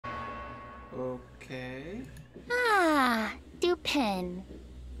Okay. Ah, Dupin.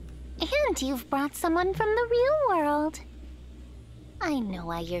 And you've brought someone from the real world. I know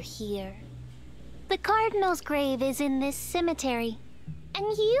why you're here. The Cardinal's grave is in this cemetery, and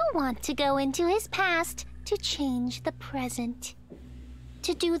you want to go into his past to change the present.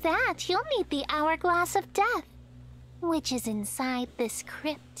 To do that, you'll need the Hourglass of Death, which is inside this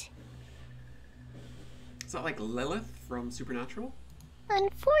crypt. Is that like Lilith from Supernatural?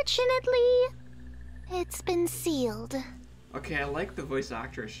 Unfortunately, it's been sealed. Okay, I like the voice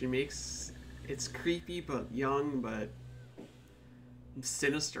actress. She makes... It's creepy, but young, but...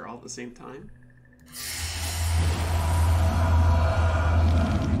 sinister all at the same time.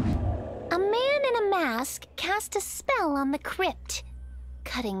 A man in a mask cast a spell on the crypt,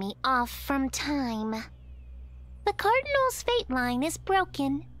 cutting me off from time. The Cardinal's fate line is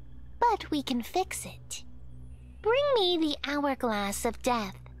broken, but we can fix it. Bring me the Hourglass of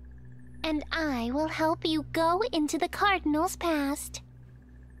Death, and I will help you go into the Cardinal's past.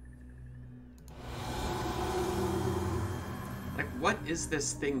 Like, what is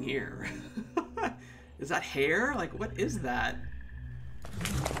this thing here? Is that hair? Like, what is that?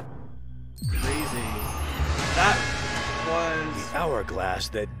 Crazy. That was... The hourglass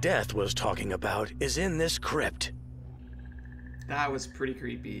that Death was talking about is in this crypt. That was pretty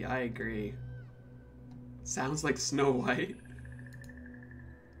creepy, I agree. Sounds like Snow White.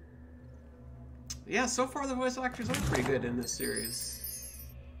 Yeah, so far the voice actors are pretty good in this series.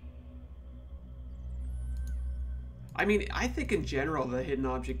 I mean, I think in general the hidden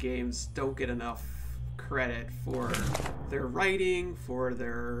object games don't get enough credit for their writing, for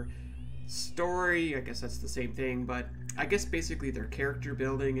their story. I guess that's the same thing, but I guess basically their character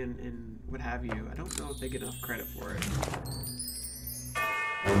building and what have you. I don't know if they get enough credit for it.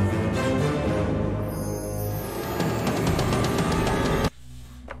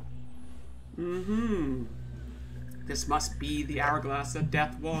 This must be the hourglass that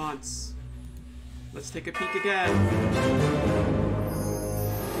Death wants. Let's take a peek again.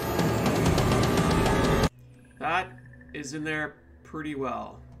 That is in there pretty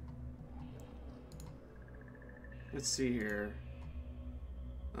well. Let's see here.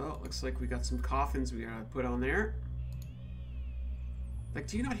 Oh, looks like we got some coffins we gotta put on there. Like,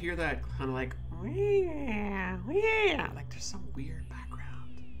 do you not hear that kind of like, like there's some weird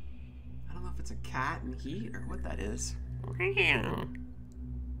background? I don't know if it's a cat in heat or what that is.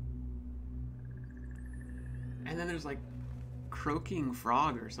 And then there's like croaking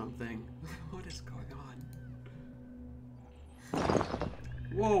frog or something. What is going on?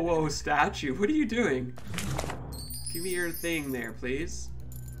 Whoa, whoa, statue. What are you doing? Give me your thing there, please.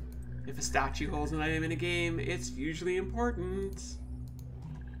 If a statue holds an item in a game, it's usually important.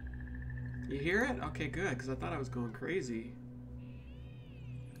 You hear it? Okay, good, because I thought I was going crazy.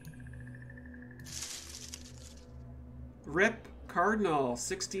 Rip Cardinal,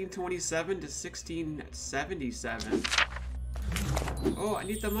 1627 to 1677. Oh, I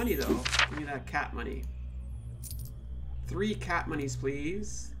need the money, though. Give me that cat money. 3 cat monies,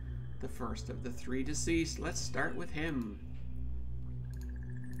 please. The first of the 3 deceased. Let's start with him.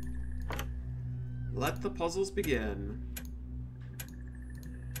 Let the puzzles begin.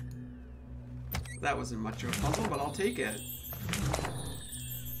 That wasn't much of a puzzle, but I'll take it.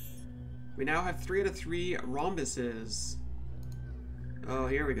 We now have 3 out of 3 rhombuses. Oh,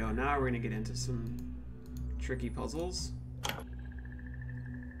 here we go. Now we're going to get into some tricky puzzles.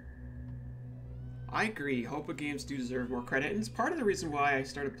 I agree. Hopa games do deserve more credit, and it's part of the reason why I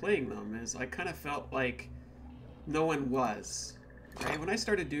started playing them, is I kind of felt like no one was. Right? When I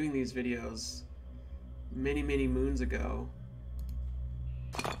started doing these videos many, many moons ago,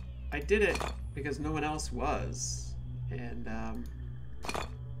 I did it because no one else was. And,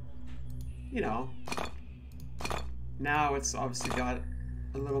 you know, now it's obviously got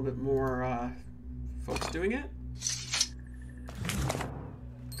a little bit more folks doing it.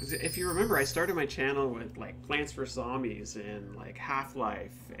 Because if you remember, I started my channel with like Plants vs. Zombies and like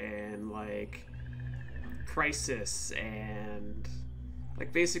Half-Life and like Crisis and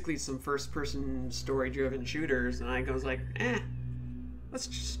like basically some first-person story-driven shooters, and I was like,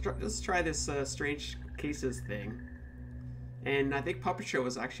 let's try this Strange Cases thing. And I think PuppetShow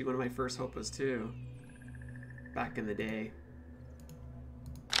was actually one of my first Hopas too, back in the day.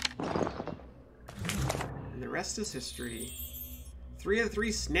 And the rest is history. 3 out of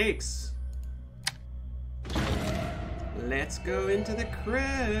 3 snakes. Let's go into the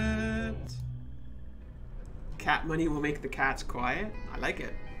crypt. Cat money will make the cats quiet. I like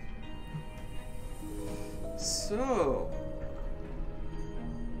it. So,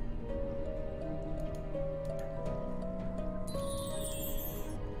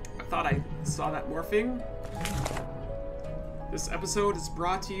 thought I saw that morphing. This episode is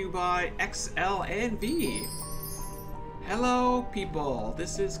brought to you by XL and V. Hello, people.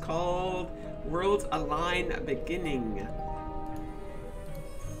 This is called Worlds Align Beginning.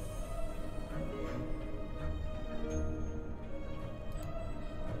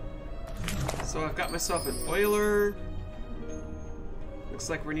 So I've got myself an oiler. Looks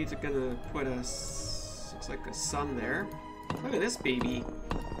like we're gonna put a looks like a sun there. Look at this baby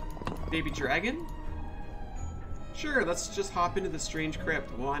dragon. Sure, let's just hop into the strange crypt.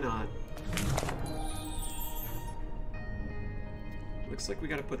 Why not? Looks like we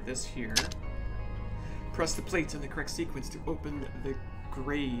gotta put this here. Press the plates in the correct sequence to open the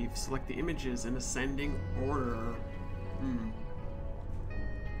grave. Select the images in ascending order.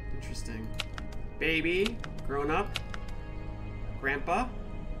 Interesting. Baby, grown up, grandpa.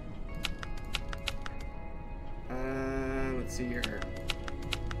 Let's see here.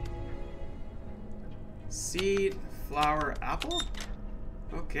 Seed, flower, apple?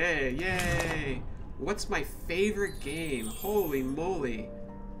 Okay, yay! What's my favorite game? Holy moly.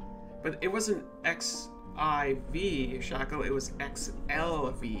 But it wasn't XIV, Shackle, it was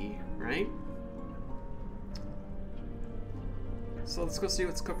XLV, right? So let's go see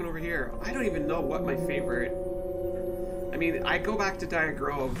what's cooking over here. I don't even know what my favorite... I mean, I go back to Dire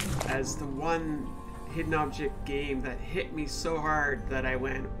Grove as the one hidden object game that hit me so hard that I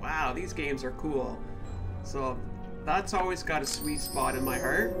went, wow, these games are cool. So that's always got a sweet spot in my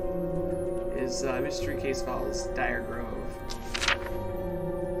heart, is Mystery Case Files Dire Grove.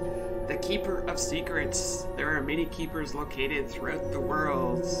 The Keeper of Secrets. There are many keepers located throughout the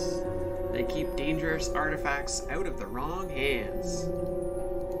world. They keep dangerous artifacts out of the wrong hands.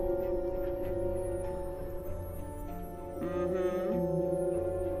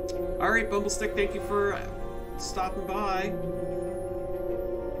 Alright, Bumblestick, thank you for stopping by.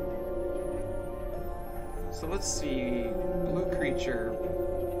 So let's see. Blue creature.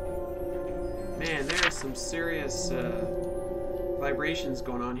 Man, there are some serious vibrations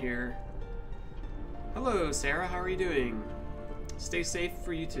going on here. Hello, Sarah. How are you doing? Stay safe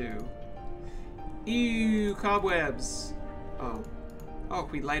for you too. Ew, cobwebs. Oh. Oh,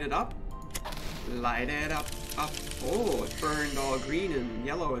 can we light it up? Light it up, up. Oh, it burned all green and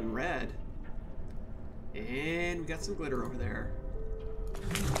yellow and red. And we got some glitter over there.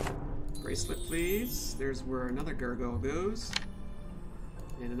 Bracelet, please. There's where another gargoyle goes.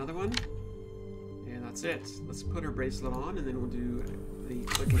 And another one. And that's it. Let's put her bracelet on and then we'll do the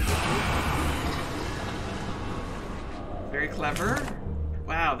clicking. Very clever.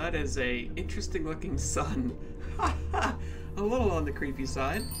 Wow, that is a interesting looking sun. A little on the creepy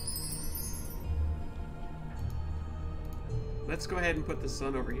side. Let's go ahead and put the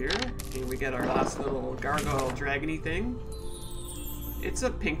sun over here. And we get our last little gargoyle dragony thing. It's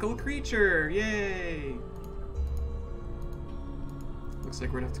a pinkle creature! Yay! Looks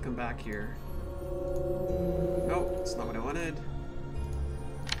like we're gonna have to come back here. Nope, that's not what I wanted.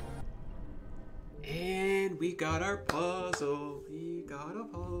 And we got our puzzle. We got a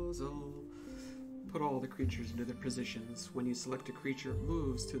puzzle. Put all the creatures into their positions. When you select a creature, it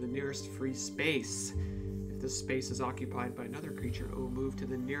moves to the nearest free space. If this space is occupied by another creature, it will move to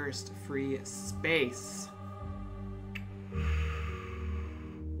the nearest free space.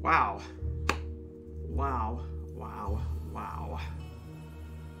 Wow. Wow. Wow. Wow.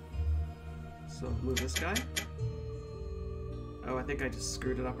 So move this guy. Oh, I think I just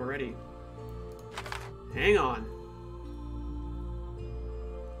screwed it up already. Hang on.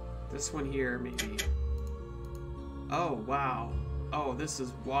 This one here, maybe. Oh, wow. Oh, this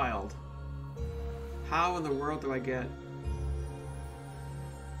is wild. How in the world do I get...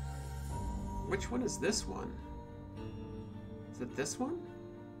 Which one is this one? Is it this one?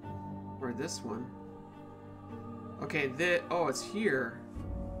 Or this one? Okay, oh, it's here.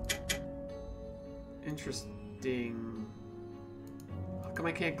 Interesting. How come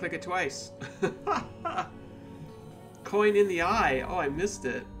I can't click it twice? Coin in the eye. Oh, I missed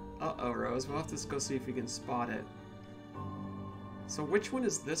it. Uh-oh, Rose. We'll have to go see if we can spot it. So which one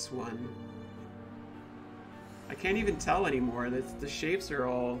is this one? I can't even tell anymore. The shapes are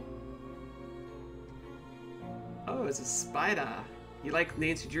all... Oh, it's a spider. You like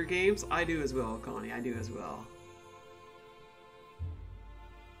Nancy Drew games? I do as well, Connie. I do as well.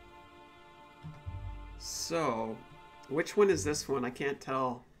 So, which one is this one? I can't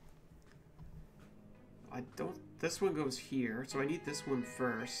tell. I don't... This one goes here, so I need this one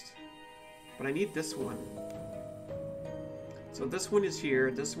first. But I need this one. So this one is here,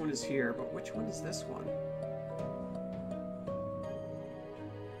 this one is here, but which one is this one?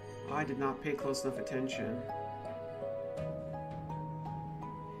 Oh, I did not pay close enough attention.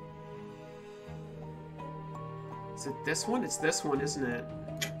 Is it this one? It's this one, isn't it?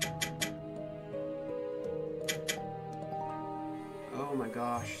 Oh my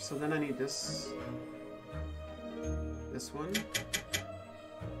gosh. So then I need this. This one.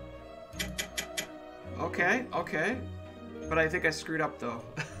 Okay, okay. But I think I screwed up though.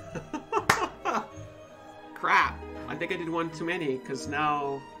 Crap. I think I did one too many because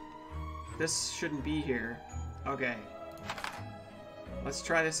now this shouldn't be here. Okay. Let's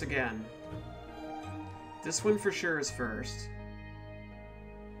try this again. This one for sure is first.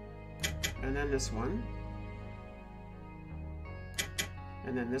 And then this one.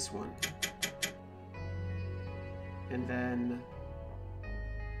 And then this one. And then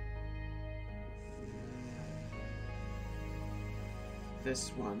this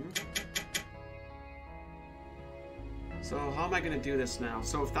one. So how am I going to do this now?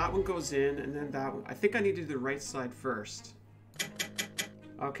 So if that one goes in and then that one, I think I need to do the right side first.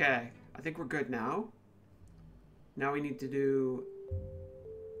 Okay, I think we're good now. Now we need to do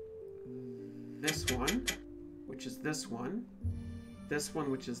this one, which is this one,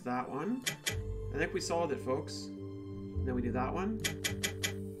 which is that one. I think we solved it, folks. And then we do that one,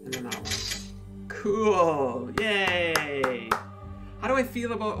 and then that one. Cool! Yay! How do I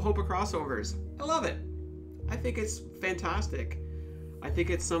feel about Hope of Crossovers? I love it. I think it's fantastic. I think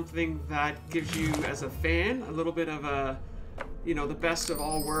it's something that gives you, as a fan, a little bit of a, you know, the best of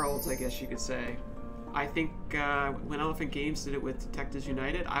all worlds, I guess you could say. I think when Elephant Games did it with Detectives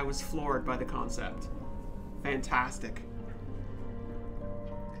United, I was floored by the concept. Fantastic.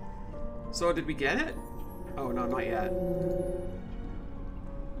 So did we get it? Oh no, not yet.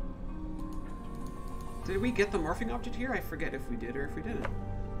 Did we get the morphing object here? I forget if we did or if we didn't.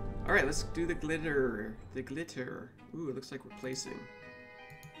 Alright, let's do the glitter. The glitter. Ooh, it looks like we're placing.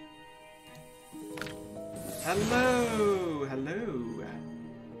 Hello! Hello!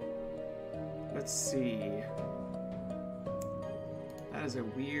 Let's see. That is a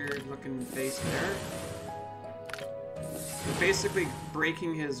weird looking face there. We're basically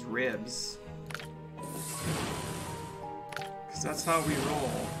breaking his ribs. Because that's how we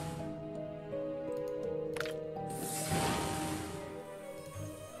roll.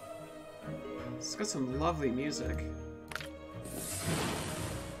 It's got some lovely music.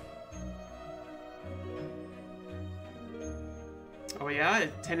 Oh yeah,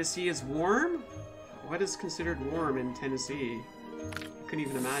 Tennessee is warm? What is considered warm in Tennessee? I couldn't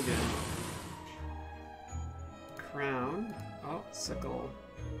even imagine. Crown. Oh, sickle.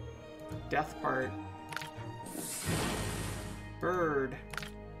 Death part. Bird.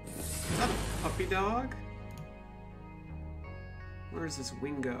 Is that a puppy dog? Where does this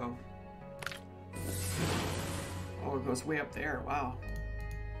wing go? Oh, it goes way up there. Wow.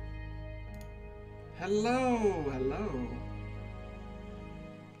 Hello, hello.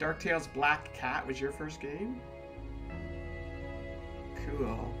 Darktail's Black Cat was your first game?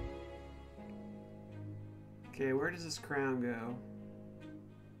 Cool. Okay, where does this crown go?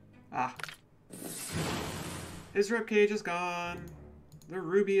 Ah. His ribcage is gone. The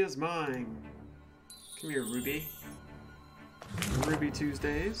ruby is mine. Come here, Ruby. Ruby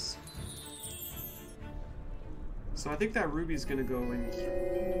Tuesdays. So I think that ruby's gonna go in.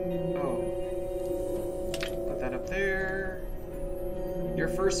 Oh. Put that up there. Your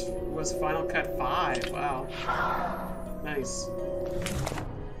first was Final Cut 5. Wow. Nice.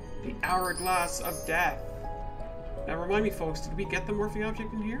 The Hourglass of Death. Now remind me, folks, did we get the morphing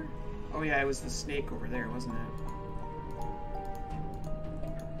object in here? Oh yeah, it was the snake over there, wasn't it?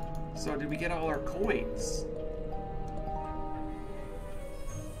 So did we get all our coins?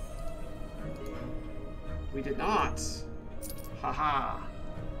 We did not. Haha.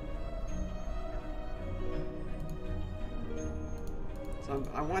 So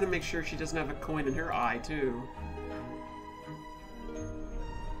I want to make sure she doesn't have a coin in her eye, too.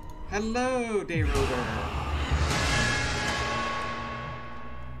 Hello, Dayroder.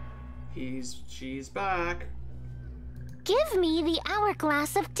 She's back. Give me the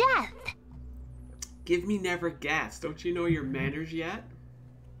Hourglass of Death. Give me never guess. Don't you know your manners yet?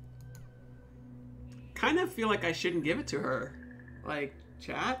 Kind of feel like I shouldn't give it to her. Like,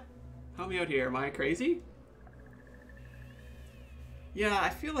 chat? Help me out here. Am I crazy? Yeah, I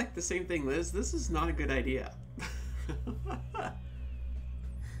feel like the same thing, Liz. This is not a good idea.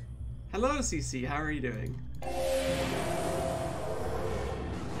 Hello, CC. How are you doing?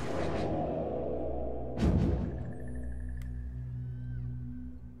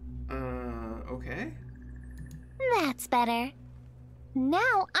 Okay. That's better.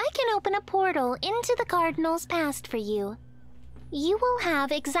 Now I can open a portal into the Cardinal's past for you. You will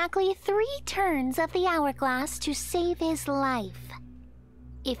have exactly 3 turns of the Hourglass to save his life.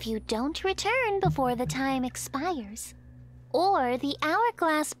 If you don't return before the time expires, or the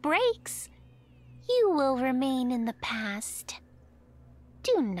hourglass breaks, you will remain in the past.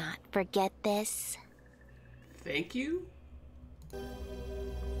 Do not forget this. Thank you?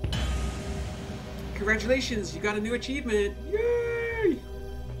 Congratulations, you got a new achievement! Yay!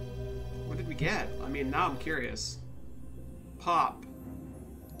 What did we get? I mean, now I'm curious. Pop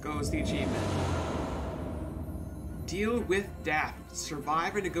goes the achievement. Deal with death.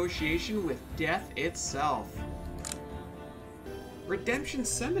 Survive a negotiation with death itself. Redemption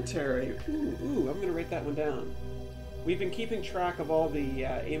Cemetery. Ooh, I'm gonna write that one down. We've been keeping track of all the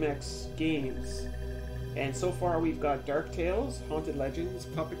AMAX games, and so far we've got Dark Tales, Haunted Legends,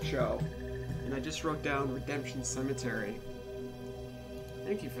 Puppet Show, and I just wrote down Redemption Cemetery.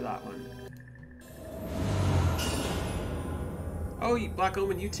 Thank you for that one. Oh, Black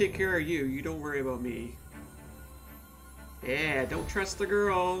Omen, you take care of you. You don't worry about me. Yeah, don't trust the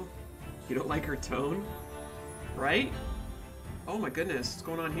girl. You don't like her tone? Right? Oh my goodness, what's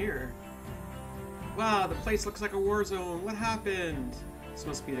going on here? Wow, the place looks like a war zone. What happened? This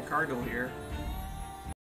must be the Cardinal here.